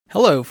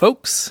Hello,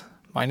 folks.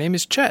 My name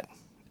is Chet,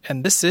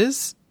 and this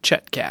is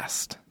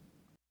Chetcast.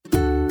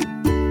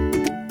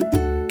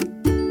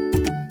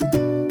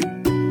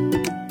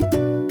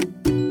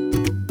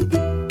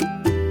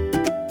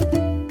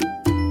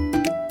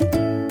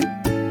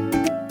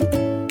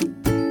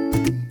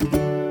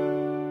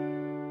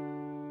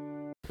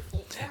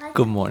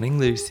 Good morning,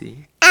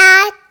 Lucy.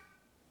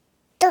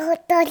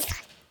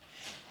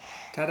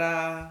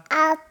 Ta-da!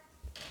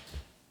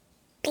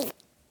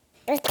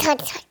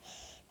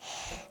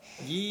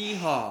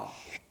 Yeehaw!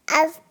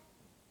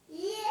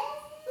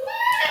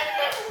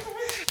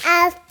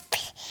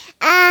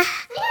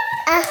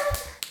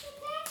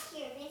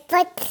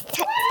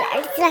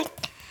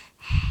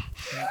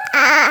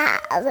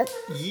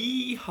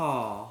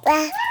 Yeehaw!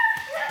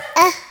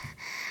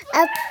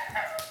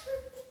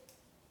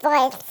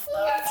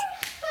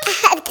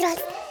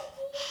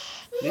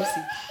 Lucy,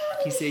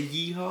 can you say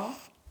yeehaw?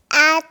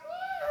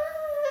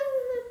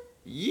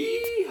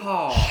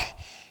 Yeehaw!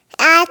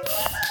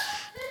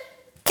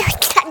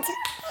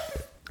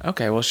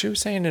 Okay, well, she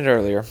was saying it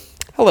earlier.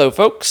 Hello,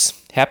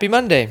 folks. Happy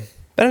Monday.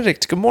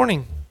 Benedict, good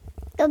morning.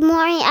 Good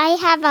morning. I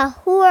have a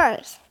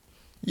horse.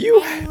 You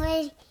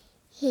Where's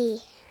he?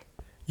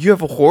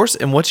 have a horse,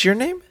 and what's your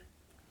name?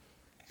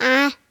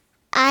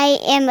 I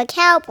am a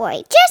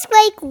cowboy, just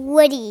like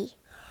Woody.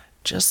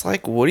 Just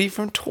like Woody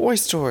from Toy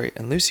Story.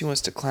 And Lucy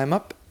wants to climb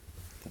up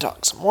and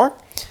talk some more.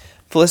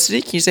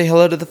 Felicity, can you say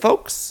hello to the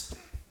folks?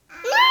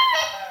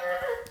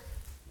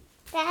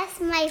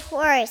 That's my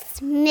horse,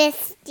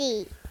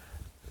 Misty.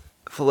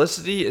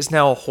 Felicity is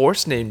now a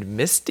horse named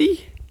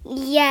Misty?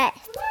 Yes,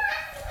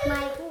 my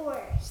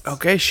horse.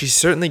 Okay, she's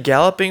certainly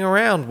galloping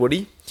around,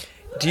 Woody.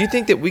 Do you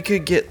think that we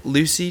could get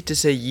Lucy to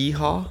say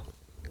yeehaw?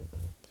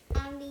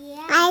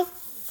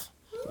 Yes.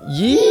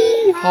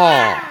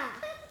 Yeehaw!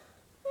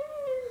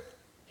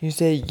 You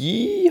say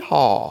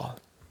yeehaw.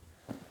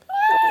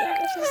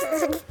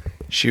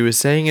 She was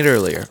saying it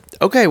earlier.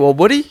 Okay, well,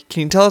 Woody,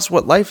 can you tell us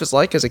what life is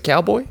like as a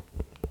cowboy?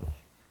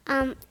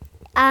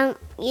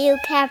 You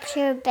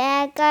capture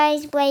bad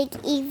guys like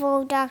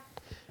evil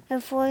Dr.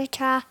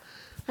 Fortune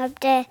of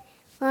the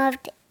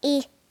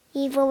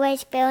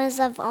evilest villains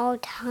of all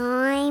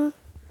time.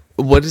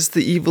 What is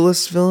the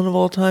evilest villain of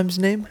all time's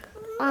name?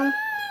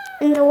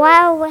 In the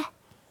Wild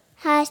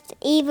West,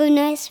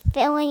 evilness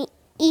villain,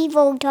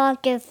 evil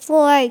Dr.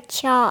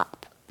 Fortune.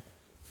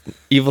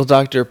 Evil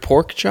Dr.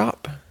 Pork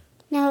Chop?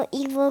 No,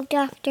 evil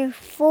Dr.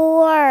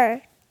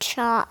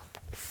 Fortune.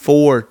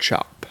 Four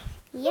Chop.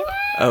 Yep.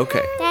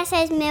 Okay, That's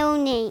his middle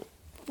name,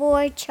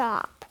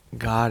 Fortune.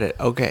 got it.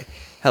 Okay.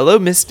 Hello,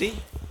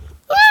 Misty.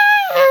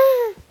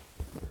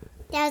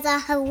 There's a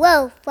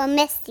hello from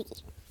Misty.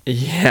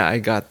 Yeah, I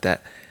got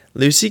that.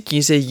 Lucy, can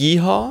you say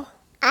yeehaw?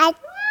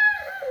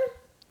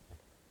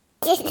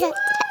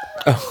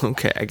 Oh,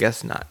 okay, I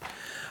guess not.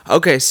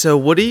 Okay, so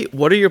Woody,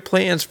 what are your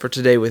plans for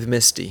today with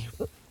Misty?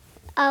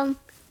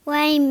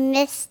 Why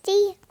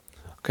Misty?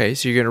 Okay,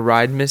 so you're going to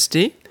ride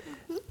Misty.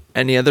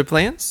 Any other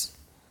plans?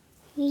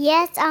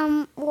 Yes,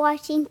 I'm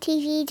watching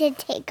TV to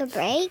take a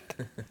break.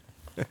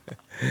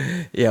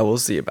 Yeah, we'll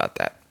see about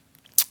that.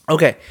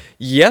 Okay,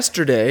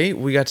 yesterday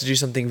we got to do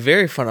something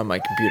very fun on my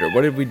computer.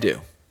 What did we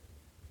do?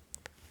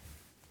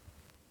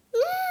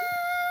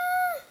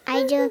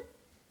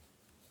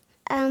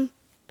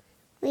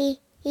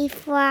 We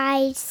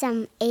fly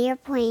some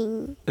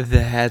airplane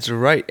That's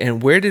right.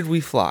 And where did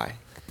we fly?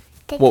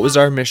 What was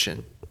our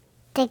mission?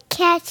 to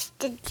catch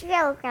the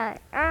Joker.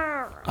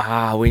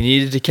 We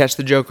needed to catch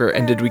the Joker.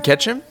 And did we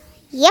catch him?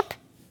 Yep,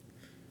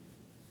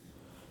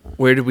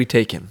 Where did we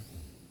take him?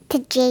 to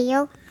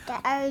jail.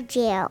 The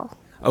jail.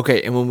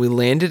 Okay, and when we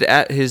landed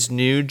at his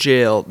new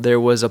jail, there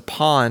was a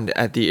pond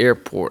at the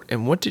airport.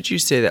 And what did you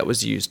say that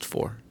was used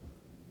for?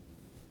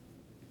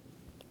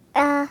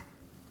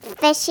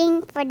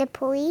 Fishing for the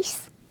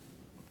police.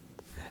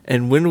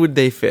 And when would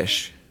they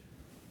fish?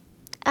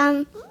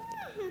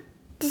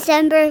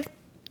 December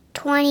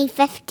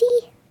 2050.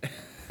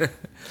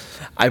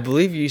 I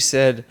believe you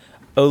said,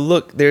 oh,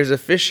 look, there's a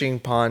fishing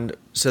pond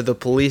so the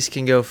police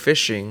can go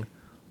fishing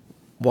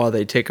while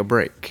they take a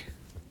break.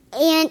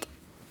 And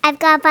I've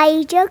got a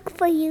funny joke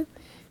for you,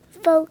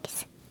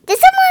 folks. Did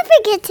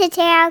someone forget to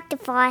tear out the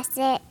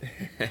faucet?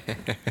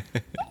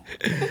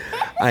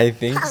 I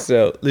think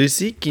so.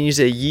 Lucy, can you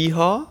say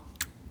yeehaw?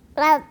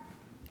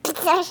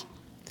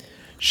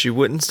 She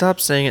wouldn't stop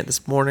saying it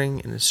this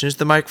morning, and as soon as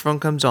the microphone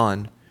comes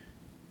on,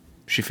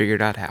 she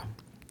figured out how.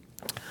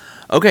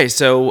 Okay,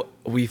 so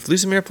we flew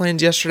some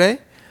airplanes yesterday.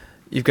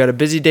 You've got a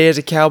busy day as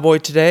a cowboy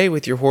today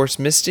with your horse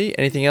Misty.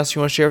 Anything else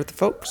you want to share with the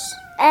folks?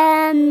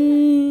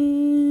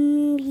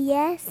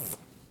 Yes.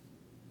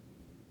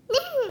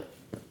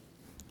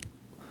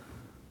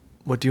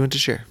 What do you want to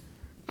share?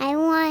 I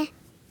want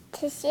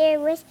to share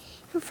with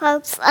you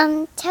folks,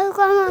 tell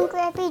Grandma and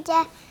Grandpa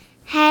that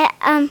had,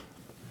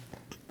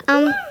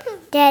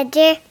 that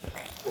they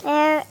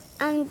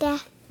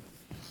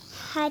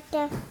had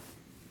the,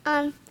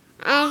 and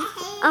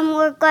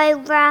we're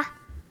going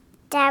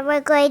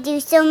to do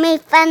so many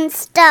fun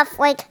stuff,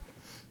 like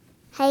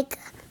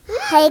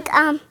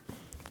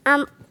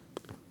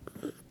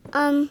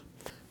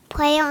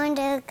play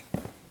on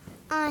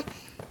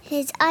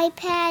his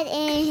iPad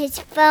and his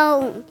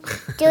phone,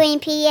 doing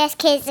PS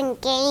Kids and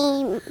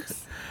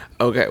games.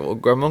 Okay, well,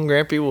 Grandma and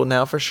Grampy will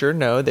now for sure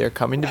know they're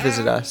coming to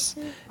visit us.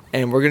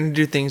 And we're going to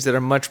do things that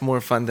are much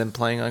more fun than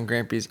playing on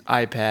Grampy's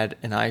iPad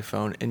and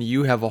iPhone. And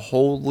you have a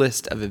whole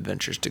list of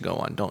adventures to go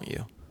on, don't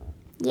you?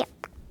 Yep.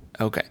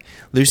 Okay.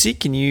 Lucy,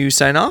 can you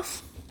sign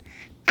off?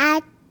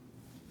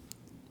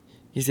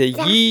 You say,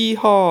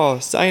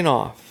 yeehaw, sign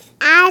off.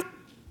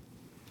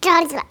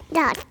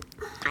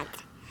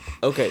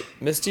 Okay,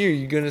 Misty, are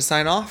you going to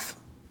sign off?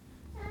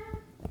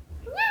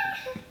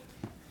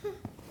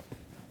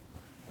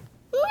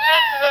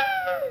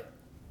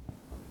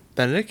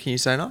 Benedict, can you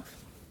sign off?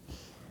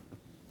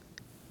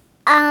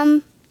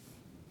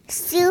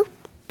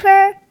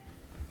 Super.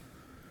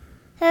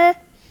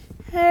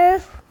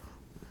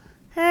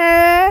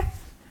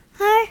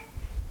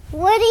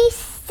 Woody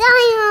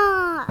sign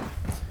off.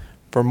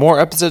 For more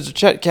episodes of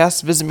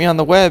Chetcast, visit me on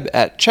the web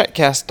at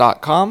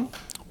chetcast.com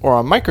or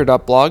on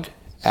micro.blog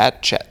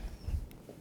at Chet.